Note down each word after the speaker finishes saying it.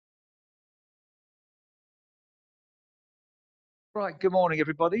Right, good morning,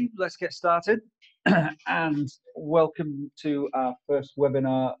 everybody. Let's get started. And welcome to our first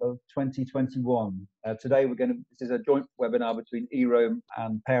webinar of 2021. Today, this is a joint webinar between eRoam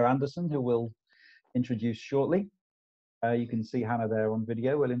and Pear Anderson, who we'll introduce shortly. You can see Hannah there on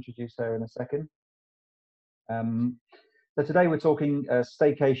video. We'll introduce her in a second. So today we're talking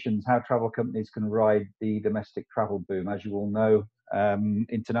staycations, how travel companies can ride the domestic travel boom. As you all know,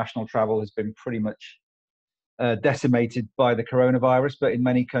 international travel has been pretty much decimated by the coronavirus, but in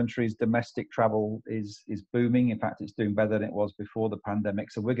many countries, domestic travel is booming. In fact, it's doing better than it was before the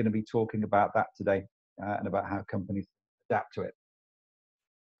pandemic. So we're going to be talking about that today and about how companies adapt to it.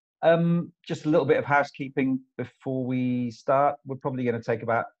 Just a little bit of housekeeping before we start. We're probably going to take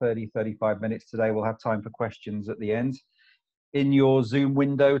about 30-35 minutes today. We'll have time for questions at the end. In your Zoom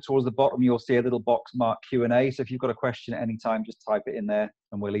window towards the bottom, you'll see a little box marked Q&A. So if you've got a question at any time, just type it in there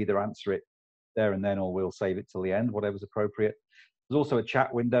and we'll either answer it there and then, or we'll save it till the end, whatever's appropriate. There's also a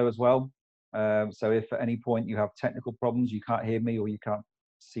chat window as well. So if at any point you have technical problems, you can't hear me or you can't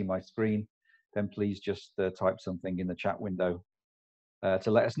see my screen, then please just type something in the chat window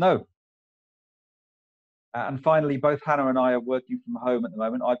to let us know. And finally, both Hannah and I are working from home at the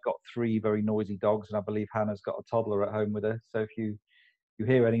moment. I've got 3 very noisy dogs, and I believe Hannah's got a toddler at home with her. So if you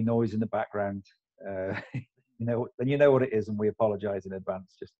hear any noise in the background, then you know what it is, and we apologize in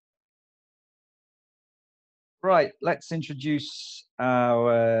advance. Right, let's introduce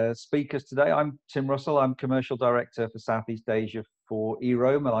our speakers today. I'm Tim Russell. I'm Commercial Director for Southeast Asia for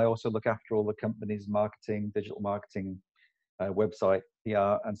eRoam, and I also look after all the company's marketing, digital marketing, website,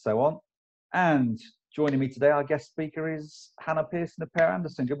 PR, and so on. And joining me today, our guest speaker is Hannah Pearson of Pear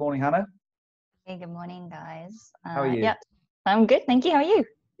Anderson. Good morning, Hannah. Hey, good morning, guys. How are you? Yeah, I'm good, thank you. How are you?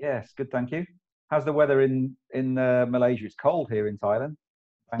 Yes, good, thank you. How's the weather in Malaysia? It's cold here in Thailand,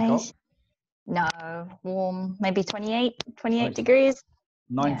 Bangkok. No, warm, maybe 28 degrees.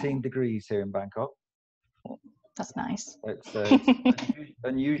 19 degrees here in Bangkok. That's nice. It's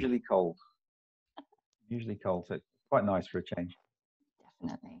unusually cold. Usually cold, so it's quite nice for a change.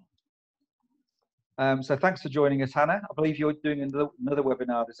 Definitely. So thanks for joining us, Hannah. I believe you're doing another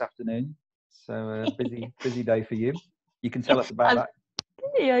webinar this afternoon. So busy day for you. You can tell us about that.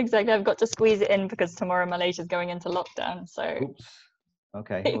 Yeah, exactly. I've got to squeeze it in because tomorrow Malaysia's going into lockdown. So. Oops.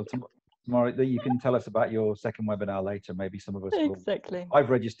 Okay. Well, tomorrow you can tell us about your second webinar later. Maybe some of us will. Exactly. I've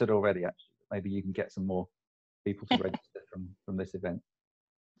registered already, actually. Maybe you can get some more people to register from this event.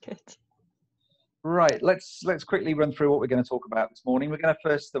 Good. Right. Let's quickly run through what we're going to talk about this morning. We're going to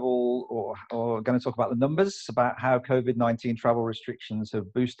first of all, or going to talk about the numbers, about how COVID-19 travel restrictions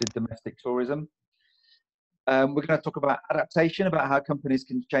have boosted domestic tourism. We're going to talk about adaptation, about how companies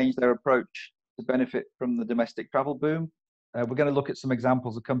can change their approach to benefit from the domestic travel boom. We're going to look at some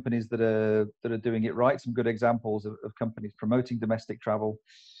examples of companies that are doing it right, some good examples of companies promoting domestic travel,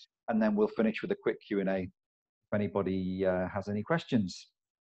 and then we'll finish with a quick Q&A if anybody has any questions.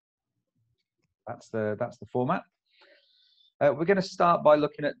 That's the format. We're going to start by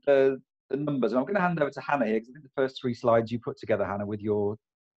looking at the numbers, and I'm going to hand over to Hannah here because I think the first 3 slides you put together, Hannah, with your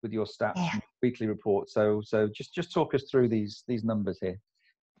stats weekly report. So just talk us through these numbers here.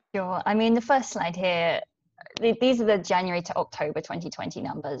 Sure. I mean, the first slide here. These are the January to October 2020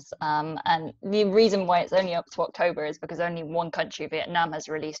 numbers, and the reason why it's only up to October is because only one country, Vietnam, has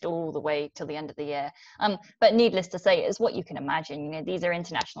released all the way till the end of the year. But needless to say, it's what you can imagine. These are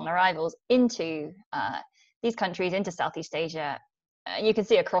international arrivals into these countries, into Southeast Asia. You can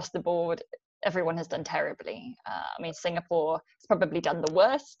see across the board, everyone has done terribly. I mean, Singapore has probably done the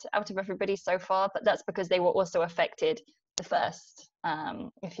worst out of everybody so far, but that's because they were also affected the first,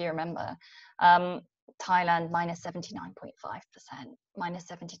 if you remember. Thailand minus 79.5%, minus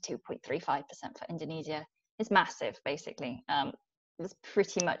 72.35% for Indonesia. It's massive, basically. There's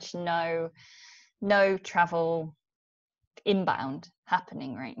pretty much no travel inbound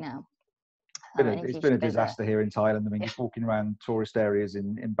happening right now. It's been a disaster here in Thailand. I mean, you're walking around tourist areas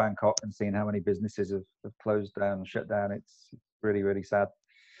in Bangkok and seeing how many businesses have closed down, shut down. It's really, really sad.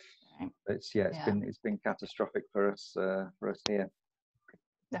 It's been catastrophic for us here.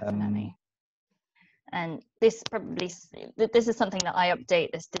 Definitely. And this is something that I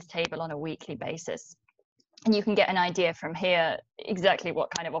update this table on a weekly basis. And you can get an idea from here exactly what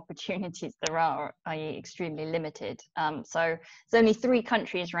kind of opportunities there are, i.e. extremely limited. So there's only 3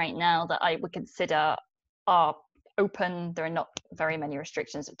 countries right now that I would consider are open. There are not very many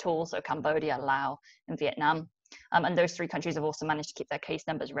restrictions at all. So Cambodia, Laos, and Vietnam. And those 3 countries have also managed to keep their case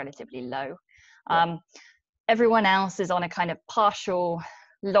numbers relatively low. Everyone else is on a kind of partial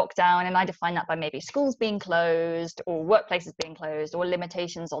lockdown, and I define that by maybe schools being closed or workplaces being closed or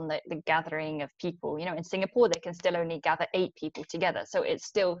limitations on the gathering of people. You know, in Singapore, they can still only gather 8 people together. So it's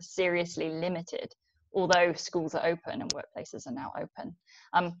still seriously limited, although schools are open and workplaces are now open.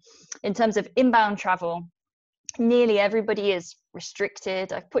 In terms of inbound travel, nearly everybody is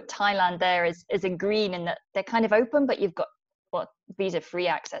restricted. I've put Thailand there as a green in that they're kind of open, but you've got visa-free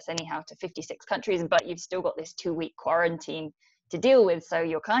access anyhow to 56 countries, but you've still got this 2-week quarantine to deal with. So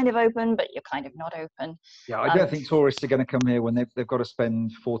you're kind of open, but you're kind of not open. Yeah, I don't think tourists are going to come here when they've got to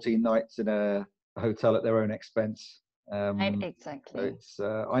spend 14 nights in a hotel at their own expense. Right, exactly.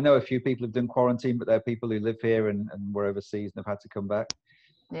 I know a few people have done quarantine, but they're people who live here and were overseas and have had to come back.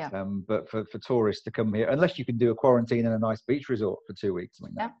 Yeah. But for tourists to come here, unless you can do a quarantine in a nice beach resort for 2 weeks, I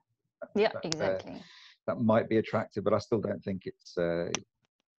mean, exactly. That might be attractive, but I still don't think it's going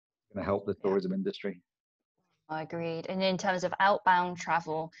to help the tourism industry. I agreed. And in terms of outbound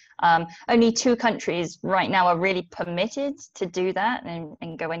travel, only 2 countries right now are really permitted to do that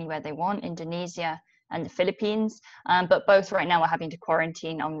and go anywhere they want, Indonesia and the Philippines. But both right now are having to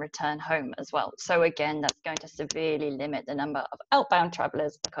quarantine on return home as well. So again, that's going to severely limit the number of outbound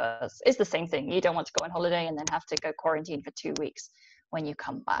travelers, because it's the same thing. You don't want to go on holiday and then have to go quarantine for 2 weeks when you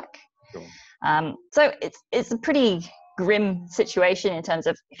come back. Sure. So it's a pretty grim situation in terms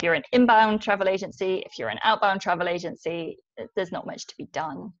of if you're an inbound travel agency, if you're an outbound travel agency, there's not much to be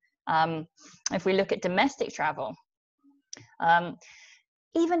done. If we look at domestic travel,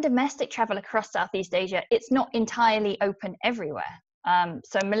 even domestic travel across Southeast Asia, it's not entirely open everywhere.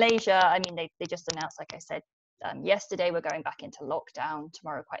 So Malaysia, I mean, they just announced, like I said, yesterday, we're going back into lockdown,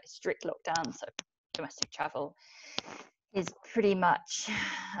 tomorrow quite a strict lockdown. So domestic travel is pretty much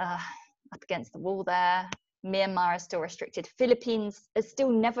up against the wall there. Myanmar is still restricted. Philippines is still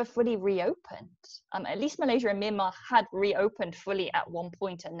never fully reopened. At least Malaysia and Myanmar had reopened fully at one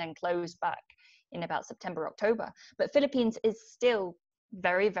point and then closed back in about September, October. But Philippines is still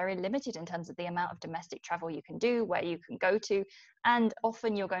very, very limited in terms of the amount of domestic travel you can do, where you can go to. And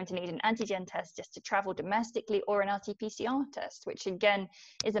often you're going to need an antigen test just to travel domestically, or an RT-PCR test, which again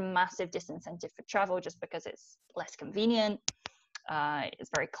is a massive disincentive for travel just because it's less convenient. It's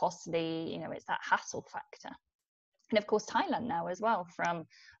very costly, you know, it's that hassle factor. And of course, Thailand now as well, from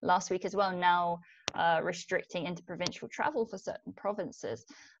last week as well, now restricting interprovincial travel for certain provinces.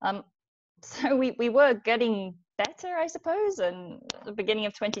 So we were getting better, I suppose. And at the beginning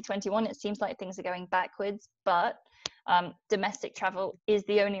of 2021, it seems like things are going backwards, but domestic travel is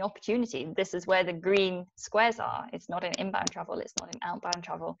the only opportunity. This is where the green squares are. It's not an inbound travel, it's not an outbound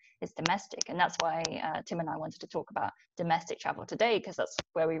travel, it's domestic. And that's why Tim and I wanted to talk about domestic travel today, because that's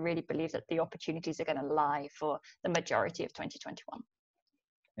where we really believe that the opportunities are going to lie for the majority of 2021.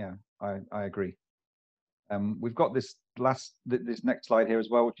 Yeah, I agree. We've got this next slide here as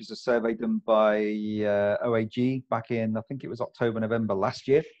well, which is a survey done by OAG back in, I think it was October, November last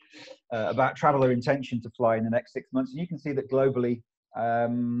year, about traveller intention to fly in the next 6 months. And you can see that globally,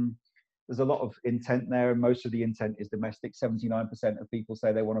 there's a lot of intent there, and most of the intent is domestic. 79% of people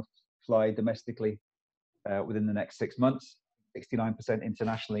say they want to fly domestically within the next 6 months. 69%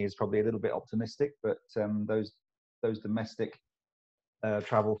 internationally is probably a little bit optimistic, but those domestic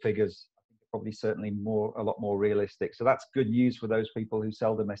travel figures probably certainly a lot more realistic. So that's good news for those people who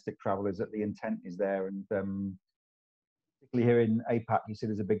sell domestic travel, is that the intent is there. And particularly here in APAC, you see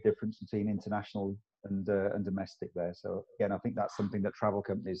there's a big difference between international and domestic there. So again, I think that's something that travel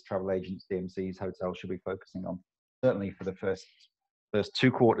companies, travel agents, DMCs, hotels should be focusing on, certainly for the first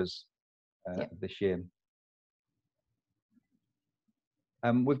 2 quarters of this year.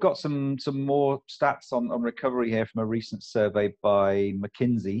 We've got some more stats on recovery here from a recent survey by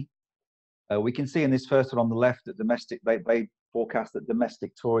McKinsey. We can see in this first one on the left that they forecast that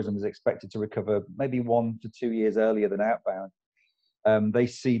domestic tourism is expected to recover maybe 1 to 2 years earlier than outbound. They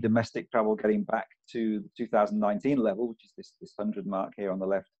see domestic travel getting back to the 2019 level, which is this 100 mark here on the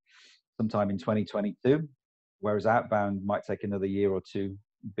left, sometime in 2022, whereas outbound might take another year or 2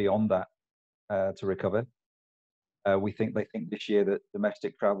 beyond that to recover. They think this year that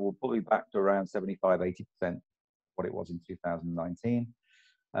domestic travel will probably be back to around 75–80% what it was in 2019.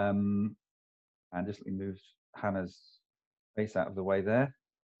 And just let me move Hannah's face out of the way there.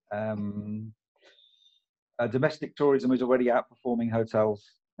 Domestic tourism is already outperforming hotels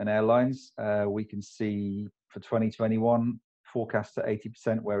and airlines. We can see for 2021 forecasts at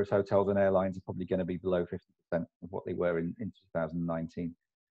 80%, whereas hotels and airlines are probably going to be below 50% of what they were in 2019.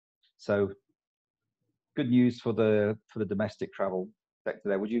 So good news for the domestic travel sector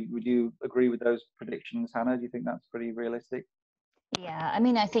there. Would you agree with those predictions, Hannah? Do you think that's pretty realistic? Yeah, I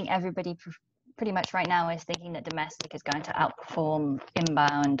mean, I think everybody pretty much right now is thinking that domestic is going to outperform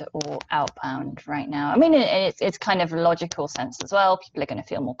inbound or outbound right now. I mean, it's kind of logical sense as well. People are going to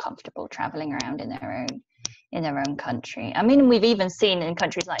feel more comfortable traveling around in their own country. I mean, we've even seen in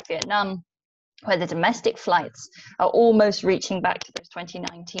countries like Vietnam where the domestic flights are almost reaching back to those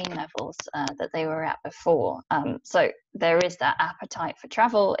 2019 levels that they were at before. So there is that appetite for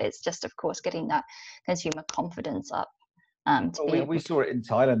travel. It's just, of course, getting that consumer confidence up. We saw it in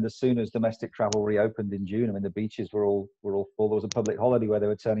Thailand as soon as domestic travel reopened in June. I mean, the beaches were all full. There was a public holiday where they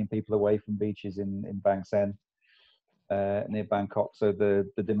were turning people away from beaches in Bang Sen, near Bangkok. So the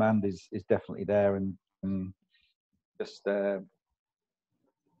demand is definitely there, and just trying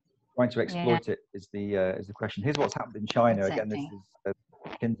to exploit it is the question. Here's what's happened in China. Exactly.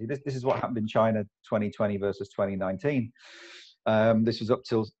 Again, this is what happened in China 2020 versus 2019. This was up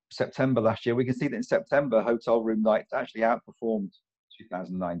till September last year. We can see that in September, hotel room nights actually outperformed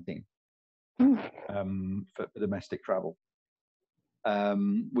 2019 for domestic travel.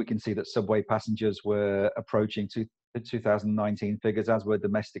 We can see that subway passengers were approaching 2019 figures, as were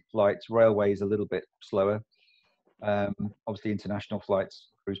domestic flights. Railways a little bit slower. Obviously, international flights,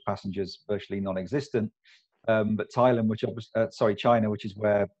 cruise passengers virtually non-existent. But China, which is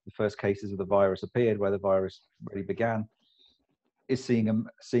where the first cases of the virus appeared, where the virus really began, is seeing an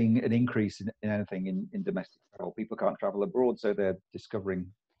increase in anything in domestic travel. People can't travel abroad, so they're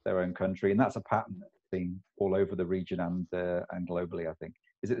discovering their own country, and that's a pattern that's seen all over the region and globally, I think.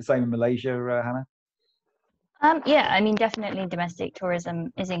 Is it the same in Malaysia, Hannah? Yeah, I mean, definitely domestic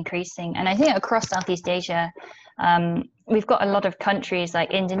tourism is increasing. And I think across Southeast Asia, we've got a lot of countries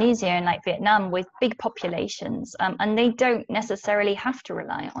like Indonesia and like Vietnam with big populations, and they don't necessarily have to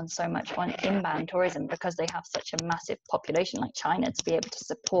rely on so much on inbound tourism because they have such a massive population like China to be able to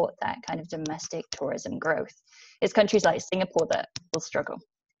support that kind of domestic tourism growth. It's countries like Singapore that will struggle.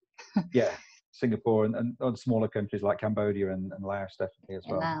 Yeah, Singapore and smaller countries like Cambodia and Laos definitely as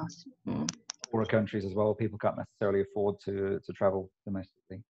well. Laos. Poorer countries as well. People can't necessarily afford to travel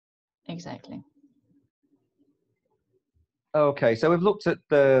domestically. Exactly. Okay, so we've looked at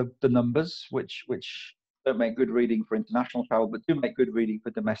the numbers, which don't make good reading for international travel, but do make good reading for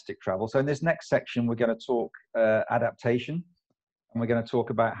domestic travel. So in this next section, we're going to talk adaptation, and we're going to talk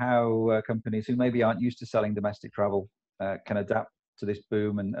about how companies who maybe aren't used to selling domestic travel can adapt to this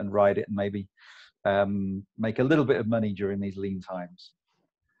boom and ride it, and maybe make a little bit of money during these lean times.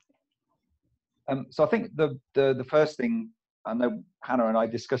 So I think the first thing, I know Hannah and I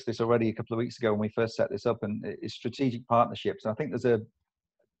discussed this already a couple of weeks ago when we first set this up, and is strategic partnerships. And I think there's a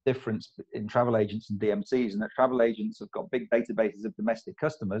difference in travel agents and DMCs, and that travel agents have got big databases of domestic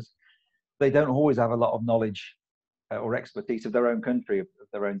customers. They don't always have a lot of knowledge or expertise of their own country, of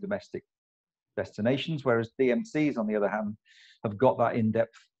their own domestic destinations, whereas DMCs, on the other hand, have got that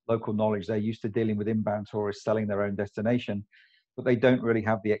in-depth local knowledge. They're used to dealing with inbound tourists selling their own destination, but they don't really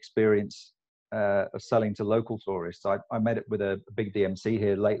have the experience of selling to local tourists. I met it with a big DMC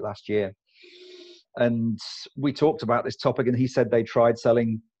here late last year, and we talked about this topic, and he said they tried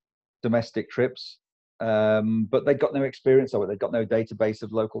selling domestic trips, but they'd got no experience of it. They'd got no database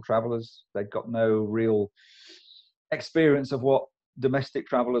of local travelers. They'd got no real experience of what domestic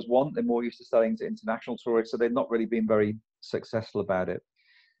travelers want. They're more used to selling to international tourists, so they've not really been very successful about it.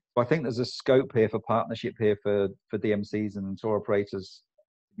 So I think there's a scope here for partnership here for DMCs and tour operators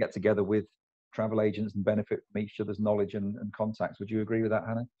to get together with travel agents and benefit from each other's knowledge and contacts. Would you agree with that,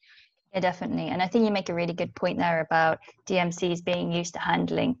 Hannah? Yeah, definitely. And I think you make a really good point there about DMCs being used to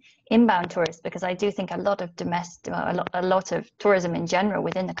handling inbound tourists, because I do think a lot of a lot of tourism in general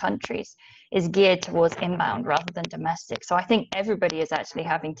within the countries is geared towards inbound rather than domestic. So I think everybody is actually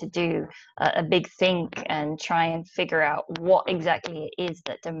having to do a big think and try and figure out what exactly it is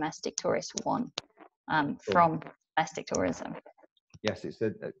that domestic tourists want from domestic tourism. Yes, it's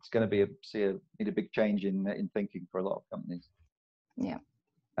going to be need a big change in thinking for a lot of companies. Yeah.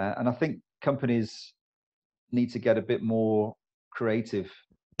 And I think companies need to get a bit more creative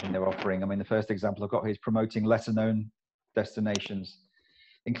in their offering. I mean, the first example I've got here is promoting lesser known destinations,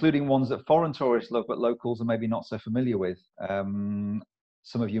 including ones that foreign tourists love, but locals are maybe not so familiar with. Some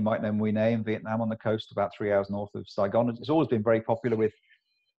of you might know Mui Ne in Vietnam on the coast, about 3 hours north of Saigon. It's always been very popular with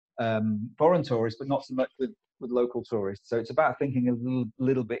foreign tourists, but not so much with local tourists. So it's about thinking a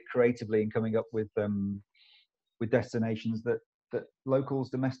little bit creatively and coming up with destinations that locals,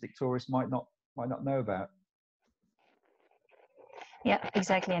 domestic tourists might not know about. Yeah,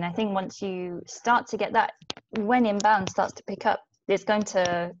 exactly. And I think once you start to get that, when inbound starts to pick up, they're going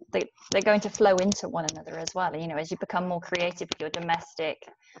to flow into one another as well. You know, as you become more creative with your domestic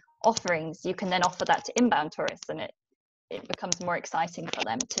offerings, you can then offer that to inbound tourists, and it becomes more exciting for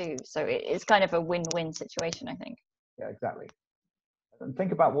them too. So it's kind of a win-win situation, I think. Yeah, exactly. And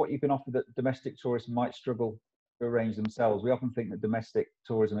think about what you can offer that domestic tourists might struggle to arrange themselves. We often think that domestic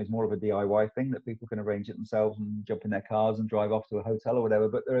tourism is more of a DIY thing, that people can arrange it themselves and jump in their cars and drive off to a hotel or whatever.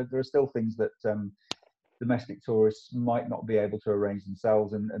 But there are still things that domestic tourists might not be able to arrange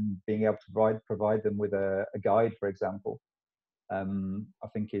themselves, and being able to provide them with a guide, for example, I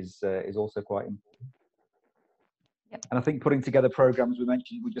think is also quite important. Yep. And I think putting together programs,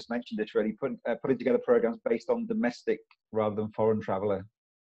 we just mentioned this really, putting together programs based on domestic rather than foreign traveller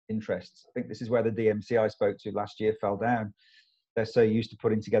interests. I think this is where the DMC I spoke to last year fell down. They're so used to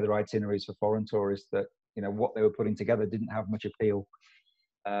putting together itineraries for foreign tourists that, you know, what they were putting together didn't have much appeal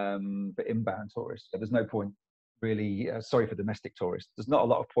for inbound tourists. So there's no point really, sorry, for domestic tourists. There's not a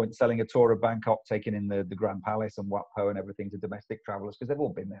lot of point selling a tour of Bangkok, taking in the Grand Palace and Wat Po and everything to domestic travellers, because they've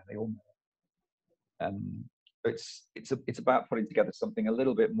all been there, they all know. It's about putting together something a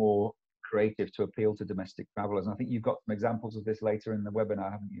little bit more creative to appeal to domestic travellers. And I think you've got some examples of this later in the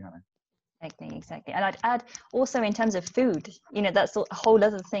webinar, haven't you, Hannah? Exactly. And I'd add also in terms of food, you know, that's a whole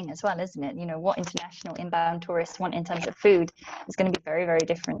other thing as well, isn't it? You know, what international inbound tourists want in terms of food is going to be very, very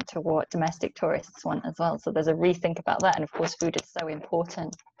different to what domestic tourists want as well. So there's a rethink about that. And of course, food is so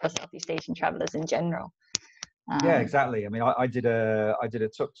important for Southeast Asian travelers in general. Yeah, exactly. I mean, I did a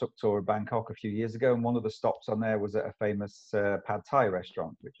tuk-tuk tour of Bangkok a few years ago, and one of the stops on there was at a famous pad Thai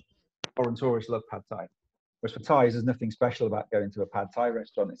restaurant, which foreign tourists love pad Thai. Whereas for Thais, there's nothing special about going to a pad Thai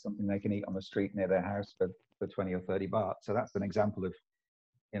restaurant. It's something they can eat on the street near their house for 20 or 30 baht. So that's an example of,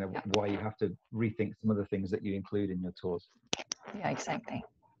 you know, why you have to rethink some of the things that you include in your tours. Yeah, exactly.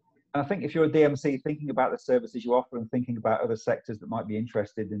 And I think if you're a DMC, thinking about the services you offer and thinking about other sectors that might be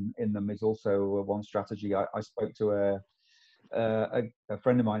interested in them is also one strategy. I spoke to a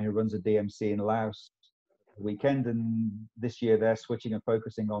friend of mine who runs a DMC in Laos the weekend, and this year they're switching and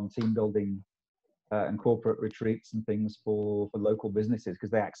focusing on team building and corporate retreats and things for local businesses,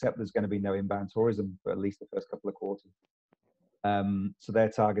 because they accept there's going to be no inbound tourism for at least the first couple of quarters. So they're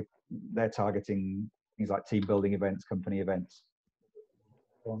targeting things like team building events, company events.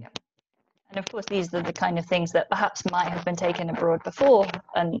 Yep. And of course, these are the kind of things that perhaps might have been taken abroad before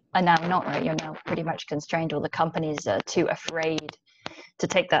and are now not, right? You're now pretty much constrained, or the companies are too afraid to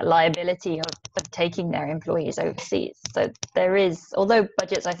take that liability of taking their employees overseas. So there is, although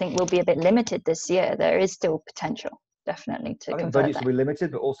budgets I think will be a bit limited this year, there is still potential, definitely, to I think convert budgets that. will be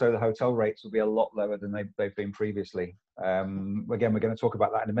limited, but also the hotel rates will be a lot lower than they've been previously. Again, we're going to talk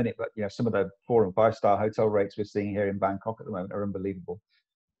about that in a minute, but you know, some of the 4- and 5-star hotel rates we're seeing here in Bangkok at the moment are unbelievable.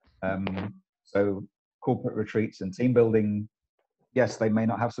 So corporate retreats and team building, yes, they may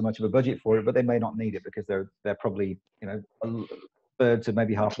not have so much of a budget for it, but they may not need it, because they're probably, you know, a third to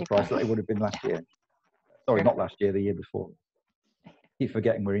maybe half the price that they would have been last year. Sorry, not last year, the year before. I keep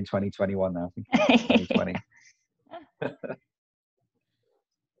forgetting we're in 2021 now. I think it's 2020.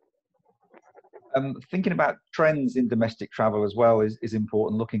 Thinking about trends in domestic travel as well is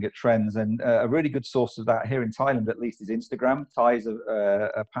important, looking at trends. And a really good source of that here in Thailand, at least, is Instagram. Thais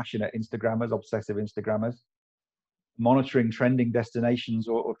are passionate Instagrammers, obsessive Instagrammers. Monitoring trending destinations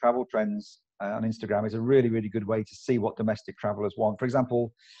or travel trends on Instagram is a really, really good way to see what domestic travelers want. For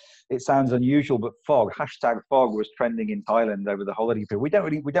example, it sounds unusual, but fog, #fog was trending in Thailand over the holiday period. We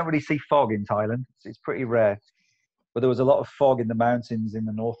don't really see fog in Thailand. It's pretty rare. But there was a lot of fog in the mountains in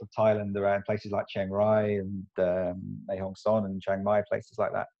the north of Thailand, around places like Chiang Rai and Mae Hong Son and Chiang Mai, places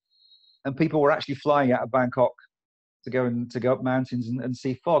like that. And people were actually flying out of Bangkok to go up mountains and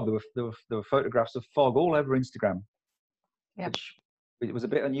see fog. There were photographs of fog all over Instagram, which it was a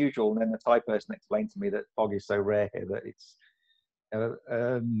bit unusual. And then the Thai person explained to me that fog is so rare here that it's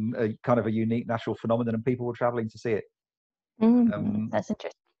a kind of a unique natural phenomenon, and people were traveling to see it. That's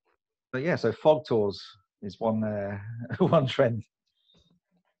interesting. But yeah, so fog tours is one one trend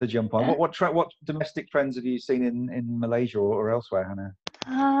to jump on. What domestic trends have you seen in Malaysia or elsewhere, Hannah?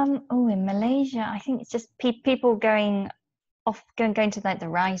 In Malaysia, I think it's just people going to like the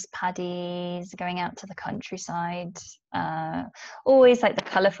rice paddies, going out to the countryside. Always like the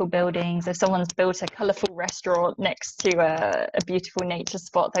colourful buildings. If someone's built a colourful restaurant next to a beautiful nature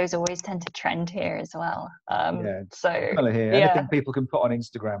spot, those always tend to trend here as well. So here. Anything people can put on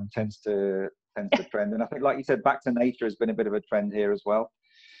Instagram tends to trend. And I think, like you said, back to nature has been a bit of a trend here as well.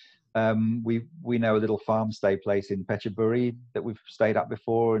 We know a little farm stay place in Phetchaburi that we've stayed at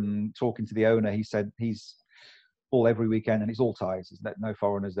before, and talking to the owner, he said he's full every weekend, and it's all Thais. There's no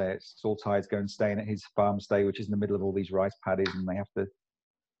foreigners there. It's all Thais going staying at his farm stay, which is in the middle of all these rice paddies, and they have to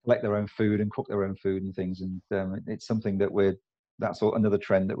collect their own food and cook their own food and things. And it's something that that's another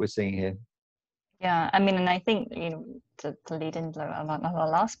trend that we're seeing here. Yeah, I mean, and I think, to lead into our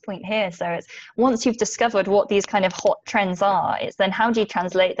last point here, so it's once you've discovered what these kind of hot trends are, it's then how do you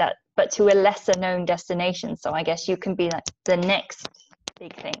translate that, but to a lesser known destination? So I guess you can be like the next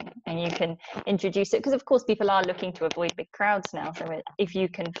big thing, and you can introduce it, because of course people are looking to avoid big crowds now. So if you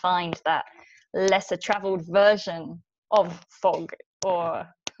can find that lesser traveled version of fog or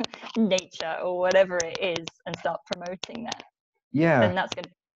nature or whatever it is, and start promoting that, Yeah. then that's going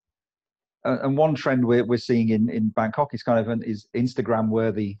to. And one trend we're seeing in Bangkok is is Instagram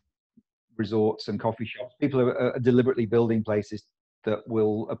worthy resorts and coffee shops. People are deliberately building places that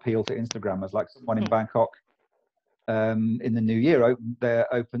will appeal to Instagrammers. Like someone in Bangkok in the new year, they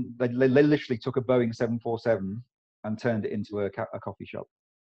literally took a Boeing 747 and turned it into a coffee shop.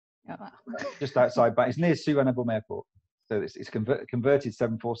 Oh, wow. Just outside, but it's near Suvarnabhumi Airport. So it's converted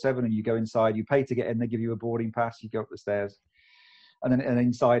 747, and you go inside, you pay to get in, they give you a boarding pass, you go up the stairs. And then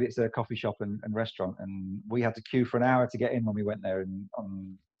inside it's a coffee shop and restaurant. And we had to queue for an hour to get in when we went there in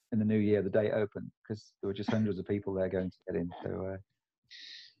the new year, the day it opened, because there were just hundreds of people there going to get in.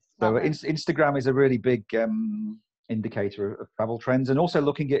 So Instagram is a really big indicator of travel trends, and also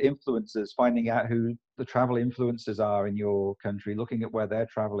looking at influencers, finding out who the travel influencers are in your country, looking at where they're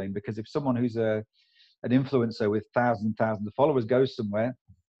traveling. Because if someone who's an influencer with thousands of followers goes somewhere,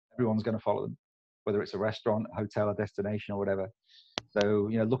 everyone's going to follow them, whether it's a restaurant, a hotel, a destination, or whatever. So,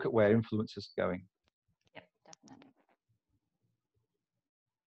 look at where influencers are going. Yep, definitely.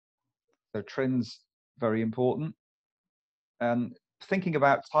 So trends, very important. And thinking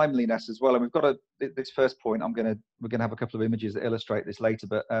about timeliness as well. And we've got this first point, we're going to have a couple of images that illustrate this later,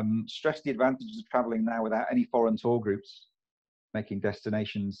 but stress the advantages of traveling now without any foreign tour groups making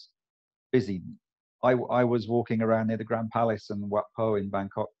destinations busy. I was walking around near the Grand Palace and Wat Po in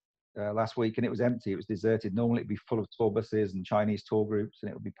Bangkok last week, and it was empty. It was deserted. Normally it'd be full of tour buses and Chinese tour groups, and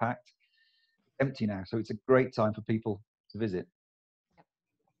it would be packed. Empty now. So it's a great time for people to visit. Yep,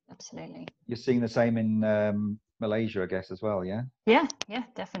 absolutely. You're seeing the same in Malaysia, I guess, as well, yeah? Yeah,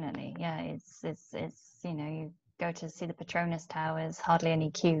 definitely. Yeah, it's you go to see the Petronas Towers, hardly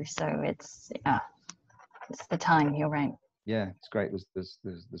any queue, so it's the time. You're right. Yeah, it's great. There's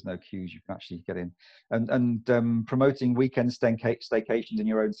no queues. You can actually get in, and promoting weekend staycations in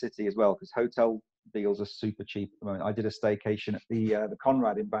your own city as well, because hotel deals are super cheap at the moment. I did a staycation at the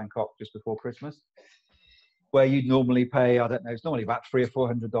Conrad in Bangkok just before Christmas, where you'd normally pay, I don't know, it's normally about $300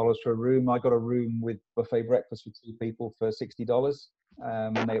 or $400 for a room. I got a room with buffet breakfast for 2 people for $60,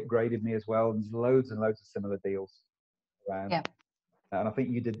 and they upgraded me as well. There's loads and loads of similar deals around. Yeah. And I think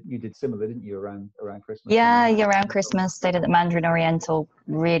you did similar, didn't you, around Christmas? Yeah, around Christmas, stayed at the Mandarin Oriental,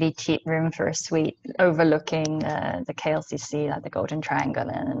 really cheap room for a suite overlooking the KLCC, like the Golden Triangle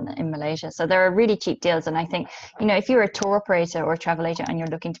in Malaysia. So there are really cheap deals. And I think, if you're a tour operator or a travel agent and you're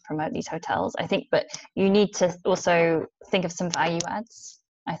looking to promote these hotels, I think, but you need to also think of some value adds.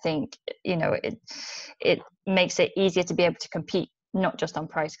 I think, it makes it easier to be able to compete, not just on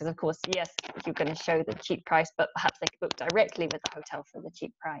price, because of course, yes, you're going to show the cheap price, but perhaps they could book directly with the hotel for the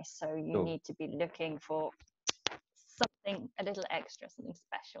cheap price. So you need to be looking for something a little extra, something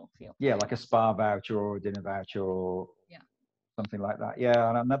special for your like a spa voucher or a dinner voucher or something like that.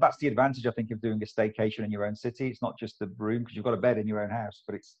 Yeah, and that's the advantage, I think, of doing a staycation in your own city. It's not just the room, because you've got a bed in your own house,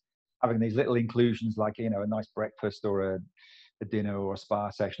 but it's having these little inclusions like, a nice breakfast or a dinner or a spa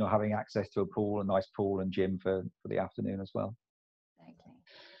session, or having access to a nice pool and gym for the afternoon as well.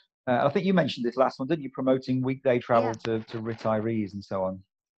 I think you mentioned this last one, didn't you? Promoting weekday travel to retirees and so on.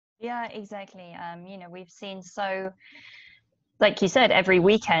 Yeah, exactly. We've seen, so like you said, every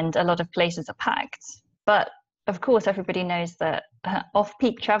weekend a lot of places are packed, but of course everybody knows that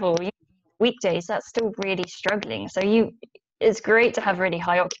off-peak travel weekdays, that's still really struggling. So it's great to have really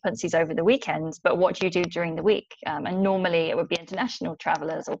high occupancies over the weekends, but what do you do during the week? And normally it would be international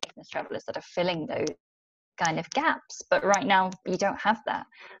travelers or business travelers that are filling those kind of gaps, but right now you don't have that.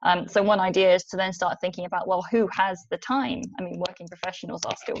 So one idea is to then start thinking about, well, who has the time? I mean, working professionals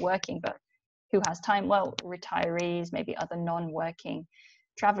are still working, but who has time? Well, retirees, maybe other non-working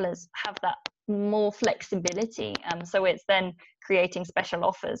travelers have that more flexibility. So it's then creating special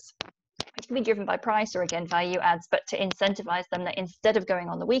offers, which can be driven by price or again value adds, but to incentivize them that instead of going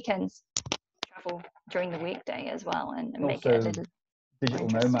on the weekends, travel during the weekday as well, and make it a little digital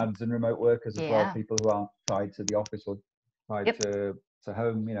nomads and remote workers as well, people who aren't tied to the office or tied to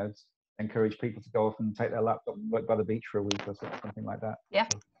home, encourage people to go off and take their laptop and work by the beach for a week or something like that.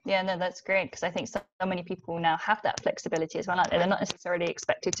 No, that's great, because I think so many people now have that flexibility as well. They're not necessarily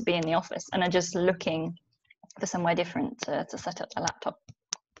expected to be in the office and are just looking for somewhere different to set up the laptop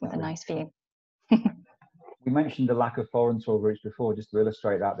with a nice view. We mentioned the lack of foreign tour groups before, just to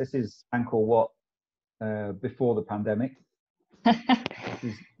illustrate that. This is Angkor Wat before the pandemic. This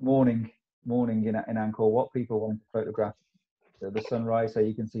is morning in Angkor Wat. People wanting to photograph the sunrise, so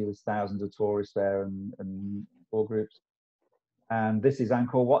you can see there's thousands of tourists there and tour groups. And this is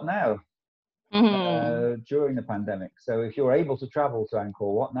Angkor Wat now, during the pandemic. So if you're able to travel to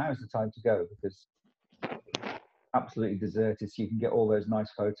Angkor Wat, now is the time to go, because absolutely deserted, so you can get all those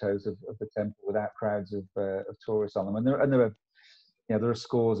nice photos of the temple without crowds of tourists on them. And there are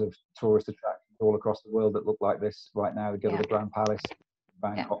scores of tourist attractions all across the world that look like this right now. We go to the Grand Palace,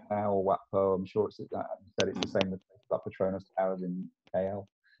 Bangkok now, or Wat Po. I'm sure it's the same with like Petronas Towers in KL.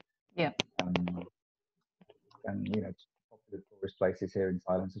 Yeah. And popular tourist places here in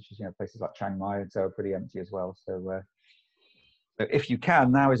Thailand, such as places like Chiang Mai, and so are pretty empty as well. So if you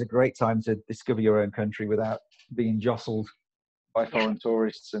can, now is a great time to discover your own country without being jostled by foreign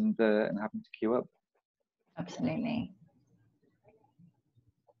tourists and having to queue up. Absolutely.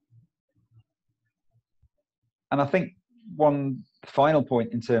 And I think one final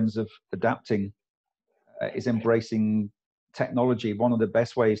point in terms of adapting is embracing technology. One of the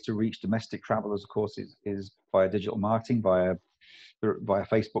best ways to reach domestic travelers, of course, is via digital marketing, via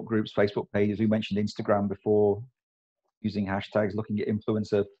Facebook groups, Facebook pages. We mentioned Instagram before, using hashtags, looking at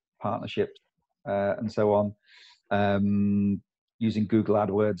influencer partnerships, and so on. Using Google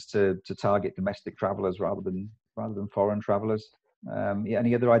AdWords to target domestic travelers rather than foreign travelers.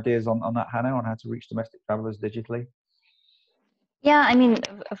 Any other ideas on that, Hannah, on how to reach domestic travelers digitally? Yeah, I mean,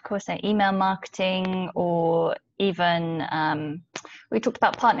 of course, email marketing, or even we talked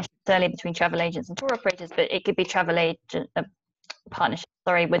about partnerships earlier between travel agents and tour operators, but it could be travel agent partnerships,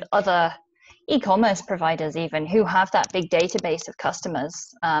 with other e-commerce providers even, who have that big database of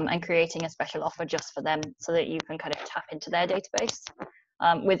customers, and creating a special offer just for them so that you can kind of tap into their database.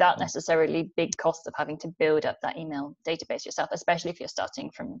 Without necessarily big costs of having to build up that email database yourself, especially if you're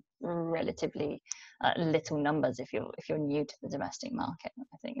starting from relatively little numbers. If you're new to the domestic market,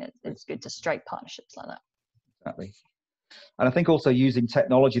 I think it's good to strike partnerships like that. Exactly. And I think also using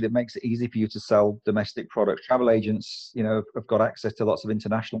technology that makes it easy for you to sell domestic products. Travel agents, have got access to lots of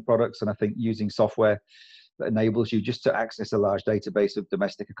international products, and I think using software that enables you just to access a large database of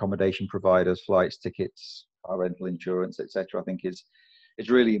domestic accommodation providers, flights, tickets, car rental, insurance, etc., I think is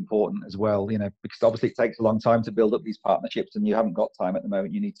really important as well, because obviously it takes a long time to build up these partnerships, and you haven't got time at the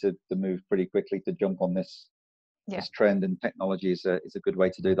moment. You need to move pretty quickly to jump on this trend, and technology is a good way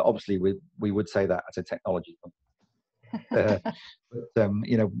to do that. Obviously, we would say that as a technology company.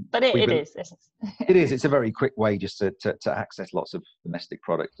 But it is. It is. It's a very quick way just to access lots of domestic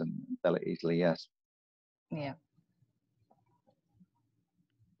products and sell it easily. Yes. Yeah.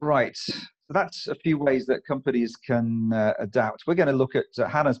 Right. So that's a few ways that companies can adapt. We're going to look at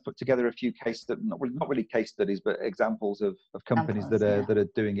Hannah's put together a few not really case studies, but examples of companies that are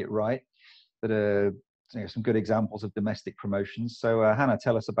doing it right, that are some good examples of domestic promotions. So Hannah,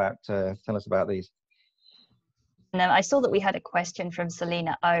 tell us about these. And I saw that we had a question from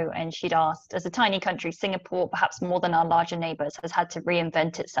Selena O, and she'd asked, as a tiny country, Singapore, perhaps more than our larger neighbours, has had to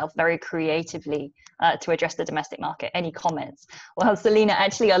reinvent itself very creatively to address the domestic market. Any comments? Well, Selena,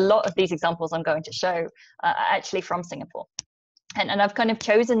 actually, a lot of these examples I'm going to show are actually from Singapore. And I've kind of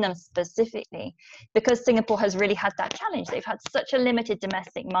chosen them specifically because Singapore has really had that challenge. They've had such a limited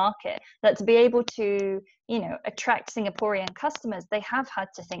domestic market that to be able to, attract Singaporean customers, they have had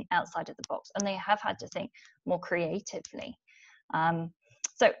to think outside of the box, and they have had to think more creatively.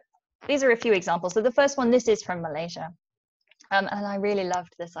 So these are a few examples. So the first one, this is from Malaysia. And I really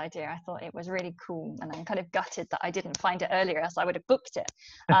loved this idea. I thought it was really cool, and I'm kind of gutted that I didn't find it earlier, else I would have booked it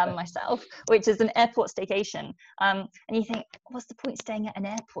myself, which is an airport staycation. And you think, what's the point staying at an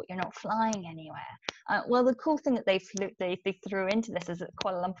airport? You're not flying anywhere. Well, the cool thing that they threw into this is at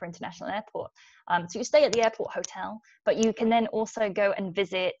Kuala Lumpur International Airport. So you stay at the airport hotel, but you can then also go and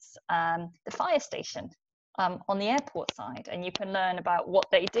visit the fire station on the airport side, and you can learn about what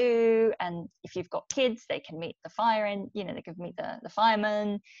they do. And if you've got kids, they can meet the they can meet the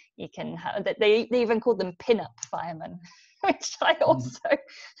firemen. You can have, they even call them pin-up firemen, which I loved.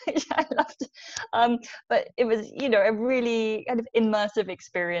 But it was a really kind of immersive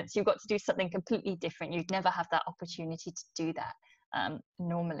experience. You got to do something completely different. You'd never have that opportunity to do that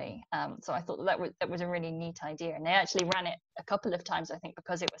normally. So I thought that was a really neat idea, and they actually ran it a couple of times, I think,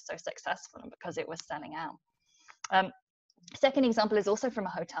 because it was so successful and because it was selling out. Second example is also from a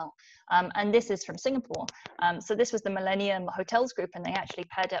hotel, and this is from Singapore. So this was the Millennium Hotels Group, and they actually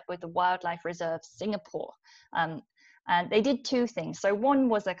paired up with the Wildlife Reserve Singapore. And they did two things. So one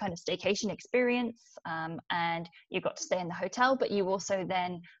was a kind of staycation experience, and you got to stay in the hotel, but you also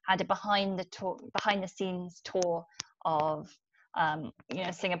then had a behind the scenes tour of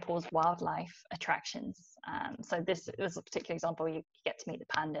Singapore's wildlife attractions. So this was a particular example. You get to meet the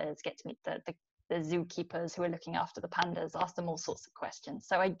pandas, get to meet the zookeepers who are looking after the pandas, ask them all sorts of questions.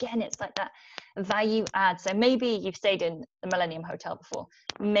 So again, it's like that value add. So maybe you've stayed in the Millennium Hotel before,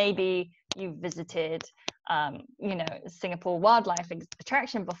 maybe you've visited Singapore wildlife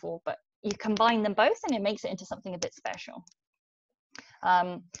attraction before, but you combine them both and it makes it into something a bit special.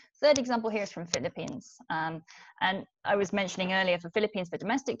 Third example here is from Philippines. And I was mentioning earlier, for Philippines, for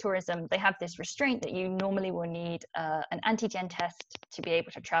domestic tourism, they have this restraint that you normally will need an antigen test to be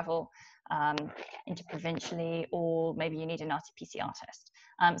able to travel interprovincially, or maybe you need an RT-PCR test.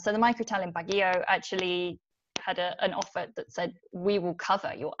 So the microtel in Baguio actually had an offer that said, we will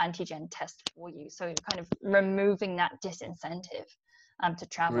cover your antigen test for you. So you're kind of removing that disincentive to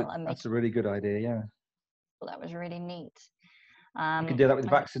travel. That's a really good idea, yeah. Well, that was really neat. You could do that with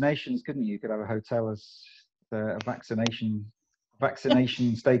vaccinations, couldn't you? You could have a hotel as a vaccination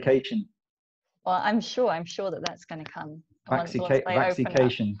staycation. Well, I'm sure that that's going to come.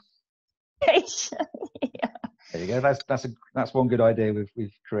 Vaccication. Yeah. There you go. That's one good idea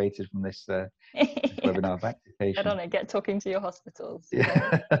we've created from this webinar. Vaccication. Get on it. Get talking to your hospitals.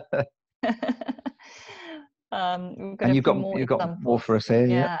 Yeah. And you've got more for us here.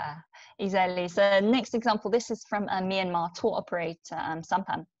 Yeah. Exactly. So next example, this is from a Myanmar tour operator,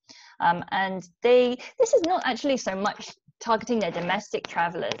 Sampan. And this is not actually so much targeting their domestic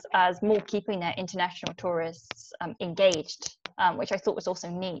travelers as more keeping their international tourists engaged, which I thought was also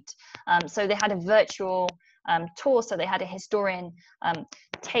neat. So they had a virtual tour. So they had a historian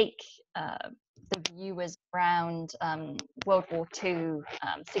take the viewers around World War II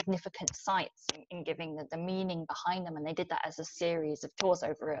significant sites and giving the meaning behind them. And they did that as a series of tours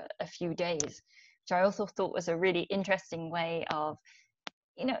over a few days, which I also thought was a really interesting way of,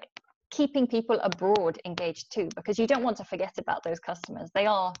 keeping people abroad engaged too, because you don't want to forget about those customers. They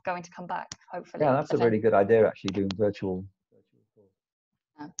are going to come back, hopefully. Yeah, that's a really good idea, actually, doing virtual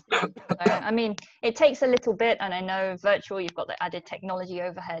tours. So, I mean, it takes a little bit, and I know virtual, you've got the added technology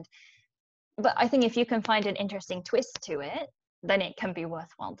overhead. But I think if you can find an interesting twist to it, then it can be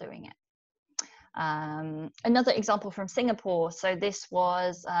worthwhile doing it. Another example from Singapore. So this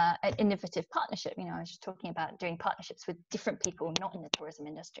was an innovative partnership. I was just talking about doing partnerships with different people not in the tourism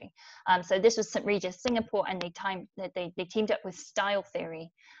industry. So this was St. Regis Singapore, and they teamed up with Style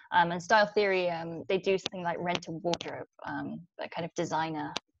Theory. And Style Theory, they do something like rent a wardrobe, that kind of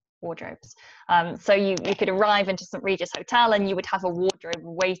designer wardrobes. So you could arrive into St. Regis Hotel and you would have a wardrobe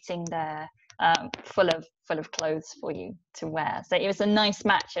waiting there, full of clothes for you to wear. So it was a nice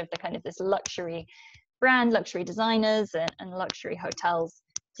match of the kind of this luxury brand, luxury designers, and luxury hotels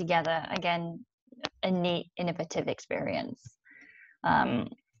together. Again, a neat, innovative experience. And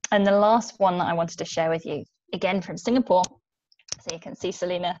the last one that I wanted to share with you, again from Singapore. So you can see,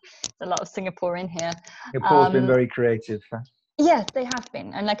 Selena, there's a lot of Singapore in here. Singapore's been very creative. Yes, they have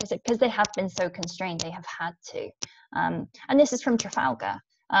been. And like I said, because they have been so constrained, they have had to. And this is from Trafalgar.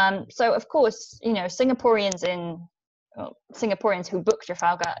 So of course, Singaporeans who book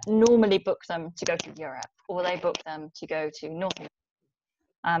Trafalgar normally book them to go to Europe, or they book them to go to North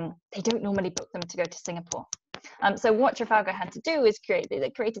America. They don't normally book them to go to Singapore. So what Trafalgar had to do is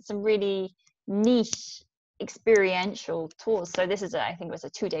they created some really niche experiential tours. So this is I think it was a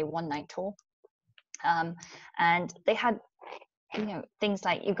 2-day 1-night tour. And they had things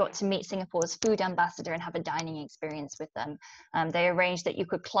like you got to meet Singapore's food ambassador and have a dining experience with them. They arranged that you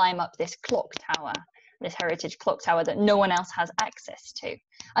could climb up this clock tower, this heritage clock tower that no one else has access to.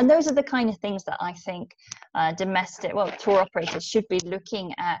 And those are the kind of things that I think tour operators should be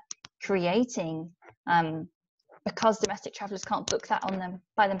looking at creating, because domestic travelers can't book that on them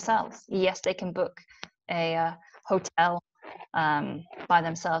by themselves. Yes, they can book a hotel by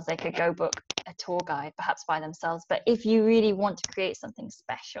themselves. They could go book a tour guide perhaps by themselves, but if you really want to create something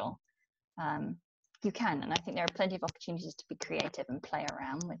special, you can. And I think there are plenty of opportunities to be creative and play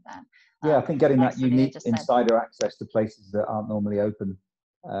around with that. Yeah, I think getting that unique insider access to places that aren't normally open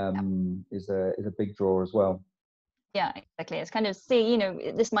is a big draw as well. Yeah, exactly. It's kind of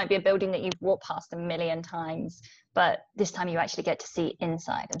this might be a building that you've walked past 1 million times, but this time you actually get to see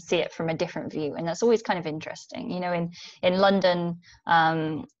inside and see it from a different view, and that's always kind of interesting. In London,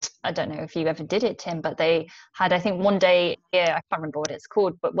 I don't know if you ever did it, Tim, but they had, I think, one day, I can't remember what it's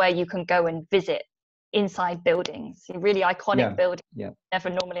called, but where you can go and visit inside buildings, really iconic buildings, never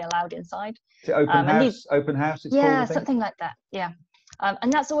normally allowed inside. Is it open house? It's called, something like that. Yeah.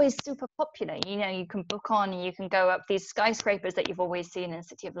 And that's always super popular. You can book on, you can go up these skyscrapers that you've always seen in the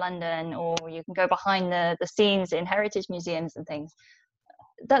City of London, or you can go behind the scenes in heritage museums and things.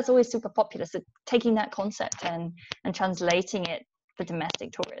 that's always super popular. So taking that concept and translating it for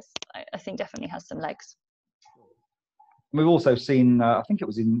domestic tourists, I think definitely has some legs. We've also seen, I think it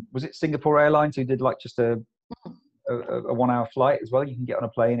was it Singapore Airlines who did like just a 1 hour flight as well. You can get on a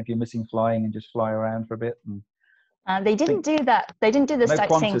plane if you're missing flying and just fly around for a bit. And they didn't do that. They didn't do the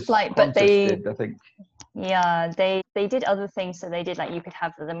sightseeing flight, but they did, I think. Yeah, they did other things. So they did, like, you could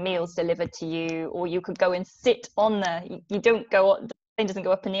have the meals delivered to you, or you could go and sit on you don't go on, the plane doesn't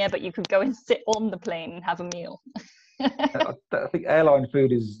go up in the air, but you could go and sit on the plane and have a meal. I think airline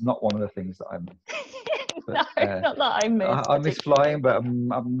food is not one of the things that I'm. But, no, not that I miss. I miss flying, but I'm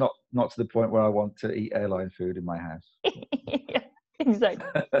not to the point where I want to eat airline food in my house. Yeah,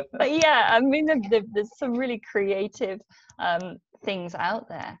 exactly. But yeah, I mean, there's some really creative things out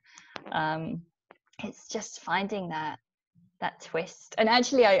there. It's just finding that twist. And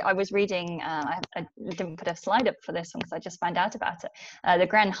actually, I was reading, I didn't put a slide up for this one because I just found out about it. The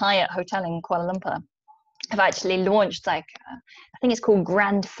Grand Hyatt Hotel in Kuala Lumpur have actually launched, like, I think it's called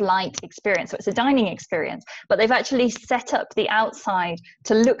Grand Flight Experience. So it's a dining experience, but they've actually set up the outside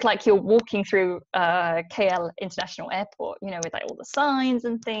to look like you're walking through KL International Airport, you know, with like all the signs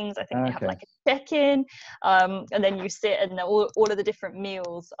and things. I think they have like a check-in, and then you sit, and all of the different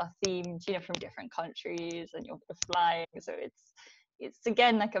meals are themed, you know, from different countries, and you're flying. So it's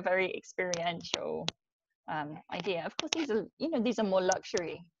again like a very experiential idea. Of course, these are more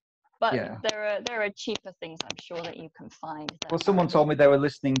luxury. But yeah, there are cheaper things, I'm sure, that you can find. Well, someone told me they were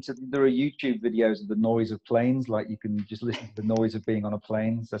listening to, there are YouTube videos of the noise of planes, like you can just listen to the noise of being on a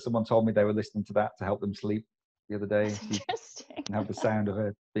plane. So someone told me they were listening to that to help them sleep the other day. That's interesting. And have the sound of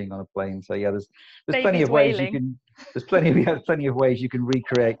it being on a plane. So yeah, there's Babies plenty of ways wailing. you can, there's plenty of ways you can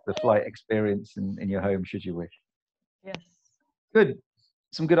recreate the flight experience in your home, should you wish. Yes. Good.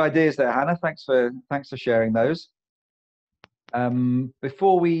 Some good ideas there, Hannah. Thanks for sharing those.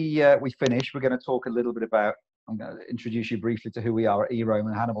 Before we finish, we're going to talk a little bit about, I'm going to introduce you briefly to who we are at eRoam,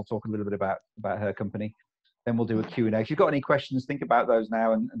 and Hannah will talk a little bit about her company. Then we'll do a Q&A. If you've got any questions, think about those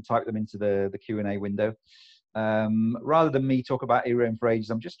now and type them into the Q&A window. Rather than me talk about eRoam for ages,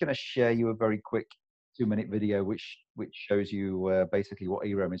 I'm just going to share you a very quick 2-minute video which shows you basically what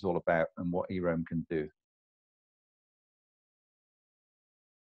eRoam is all about and what eRoam can do.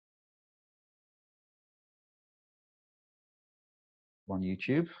 On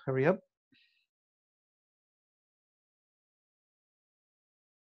YouTube, hurry up.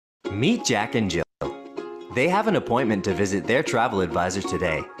 Meet Jack and Jill. They have an appointment to visit their travel advisor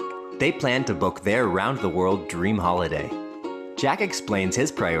today. They plan to book their round-the-world dream holiday. Jack explains his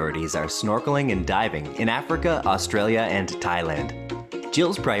priorities are snorkeling and diving in Africa, Australia, and Thailand.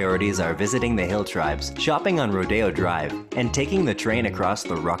 Jill's priorities are visiting the hill tribes, shopping on Rodeo Drive, and taking the train across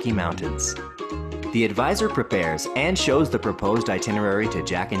the Rocky Mountains. The advisor prepares and shows the proposed itinerary to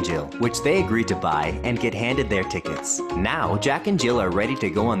Jack and Jill, which they agree to buy and get handed their tickets. Now, Jack and Jill are ready to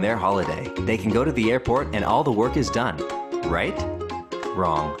go on their holiday. They can go to the airport and all the work is done. Right?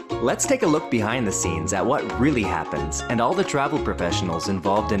 Wrong. Let's take a look behind the scenes at what really happens and all the travel professionals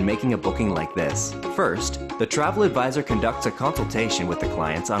involved in making a booking like this. First, the travel advisor conducts a consultation with the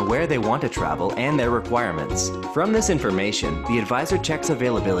clients on where they want to travel and their requirements. From this information, the advisor checks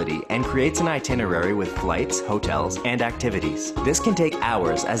availability and creates an itinerary with flights, hotels, and activities. This can take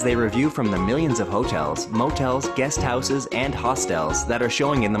hours as they review from the millions of hotels, motels, guest houses, and hostels that are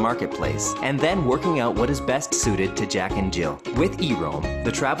showing in the marketplace, and then working out what is best suited to Jack and Jill. With eRoam,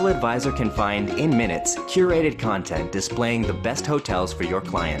 the travel advisor can find, in minutes, curated content displaying the best hotels for your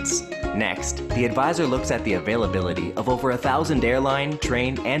clients. Next, the advisor looks at the availability of over 1,000 airline,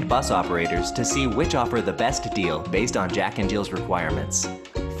 train, and bus operators to see which offer the best deal based on Jack and Jill's requirements.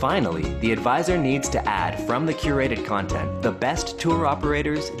 Finally, the advisor needs to add from the curated content the best tour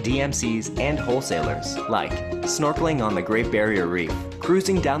operators, DMCs, and wholesalers, like snorkeling on the Great Barrier Reef,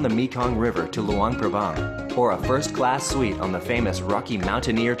 cruising down the Mekong River to Luang Prabang, or a first-class suite on the famous Rocky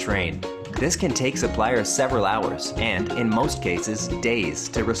Mountaineer train. This can take suppliers several hours, and in most cases, days,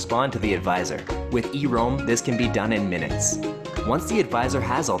 to respond to the advisor. With eRoam, this can be done in minutes. Once the advisor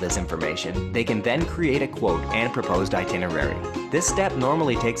has all this information, they can then create a quote and proposed itinerary. This step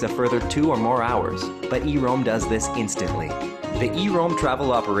normally takes a further 2 or more hours, but eRoam does this instantly. The eRoam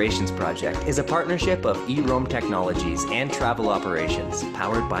Travel Operations Project is a partnership of eRoam Technologies and Travel Operations,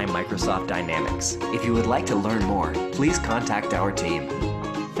 powered by Microsoft Dynamics. If you would like to learn more, please contact our team.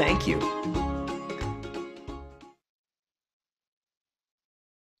 Thank you.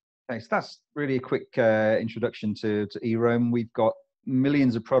 Okay, so that's really a quick introduction to eRoam. We've got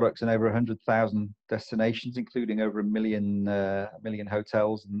millions of products and over 100,000 destinations, including over a million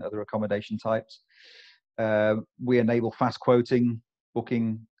hotels and other accommodation types. We enable fast quoting,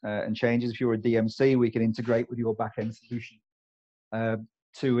 booking and changes. If you're a DMC, we can integrate with your back-end solution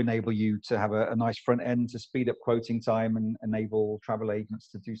to enable you to have a nice front end to speed up quoting time and enable travel agents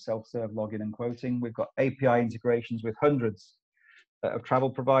to do self-serve login and quoting. We've got API integrations with hundreds of travel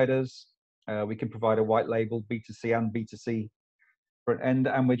providers. We can provide a white label B2C and B2C front end,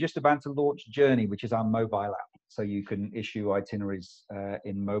 and we're just about to launch Journey, which is our mobile app, so you can issue itineraries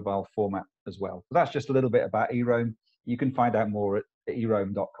in mobile format as well. So that's just a little bit about eRoam. You can find out more at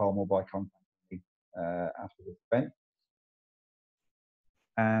eRoam.com or by contacting me after this event.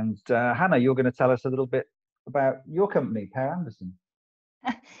 And Hannah, you're going to tell us a little bit about your company, Pear Anderson.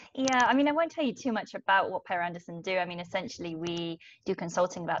 Yeah, I mean, I won't tell you too much about what Pear Anderson do. I mean, essentially, we do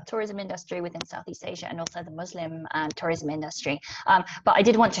consulting about tourism industry within Southeast Asia and also the Muslim tourism industry. But I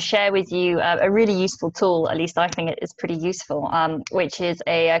did want to share with you a really useful tool, at least I think it is pretty useful, which is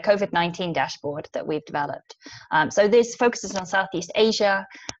a COVID-19 dashboard that we've developed. So this focuses on Southeast Asia.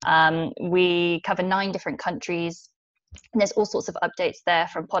 We cover 9 different countries. And there's all sorts of updates there,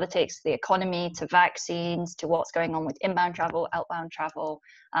 from politics, the economy, to vaccines, to what's going on with inbound travel, outbound travel,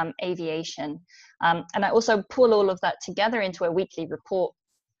 aviation. And I also pull all of that together into a weekly report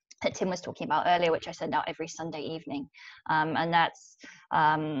that Tim was talking about earlier, which I send out every Sunday evening. And that's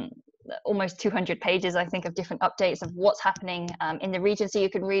almost 200 pages, I think, of different updates of what's happening in the region. So you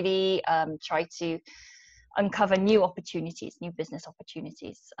can really try to uncover new opportunities, new business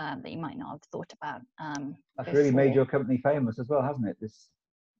opportunities that you might not have thought about. That's really made your company famous as well, hasn't it? This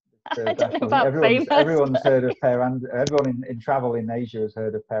I don't know about everyone's heard of Pear, and everyone in travel in Asia has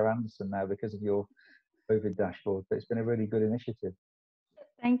heard of Pear Anderson now because of your COVID dashboard. But it's been a really good initiative.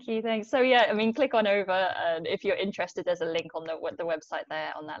 Thank you, thanks. So yeah, I mean, click on over, and if you're interested, there's a link on the website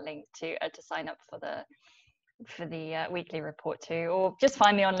there, on that link to sign up for the weekly report too, or just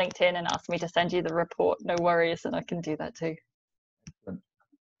find me on LinkedIn and ask me to send you the report. No worries, and I can do that too. Excellent.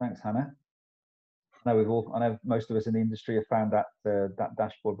 Thanks, Hannah. I know most of us in the industry have found that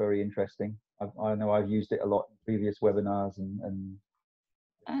dashboard very interesting. I know I've used it a lot in previous webinars and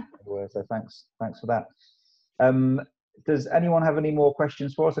so thanks for that. Does anyone have any more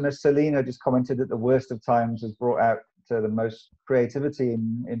questions for us? And as Selena just commented that the worst of times has brought out the most creativity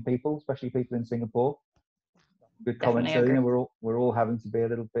in people, especially people in Singapore. Good comment, Selena. We're all having to be a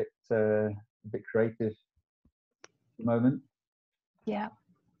little bit creative at the moment. Yeah.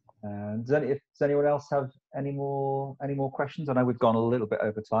 Does anyone else have any more questions? I know we've gone a little bit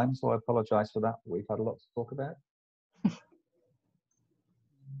over time, so I apologise for that. We've had a lot to talk about.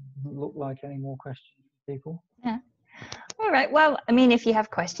 Doesn't look like any more questions, people. Yeah. All right. Well, I mean, if you have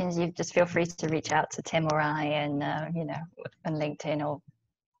questions, you just feel free to reach out to Tim or I, and on LinkedIn or.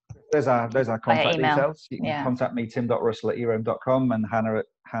 There's our contact details. You can contact me, tim.russell@eRoam.com, and Hannah at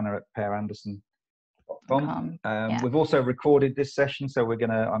pearanderson.com. We've also recorded this session, so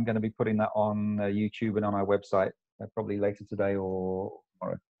I'm gonna be putting that on YouTube and on our website probably later today or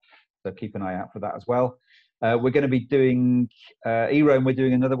tomorrow. So keep an eye out for that as well. We're going to be doing eRoam. We're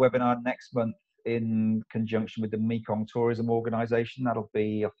doing another webinar next month in conjunction with the Mekong Tourism Organisation. That'll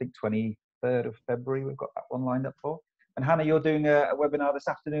be, I think, 23rd of February. We've got that one lined up for. And Hannah, you're doing a webinar this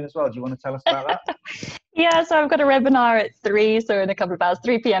afternoon as well. Do you want to tell us about that? Yeah, so I've got a webinar at 3, so in a couple of hours,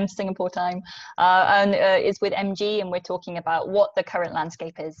 3 p.m. Singapore time, and it's with MG, and we're talking about what the current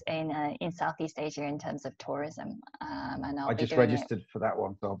landscape is in Southeast Asia in terms of tourism. And I just registered for that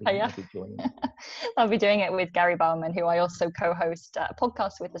one, so I'll be joining. I'll be doing it with Gary Bowman, who I also co-host a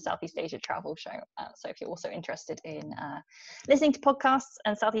podcast with, the Southeast Asia Travel Show. So if you're also interested in listening to podcasts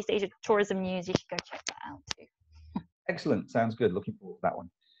and Southeast Asia tourism news, you should go check that out too. Excellent. Sounds good. Looking forward to that one.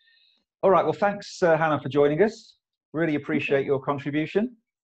 All right. Well, thanks, Hannah, for joining us. Really appreciate your contribution.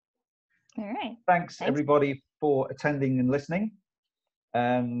 All right. Thanks, everybody, for attending and listening.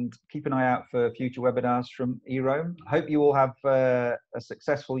 And keep an eye out for future webinars from eRoam. Hope you all have a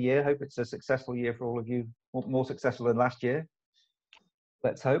successful year. Hope it's a successful year for all of you, more successful than last year.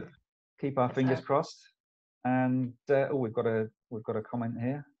 Let's hope. Keep our fingers crossed. And we've got a comment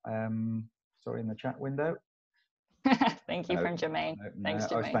here. Sorry, in the chat window. Thank you from Jermaine. Thanks,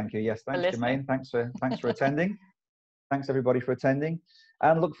 Jermaine. Oh, thank you. Yes, thanks, Jermaine. Thanks for attending. Thanks, everybody, for attending.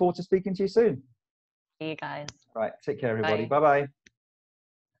 And look forward to speaking to you soon. See you guys. Right. Take care, everybody. Bye-bye.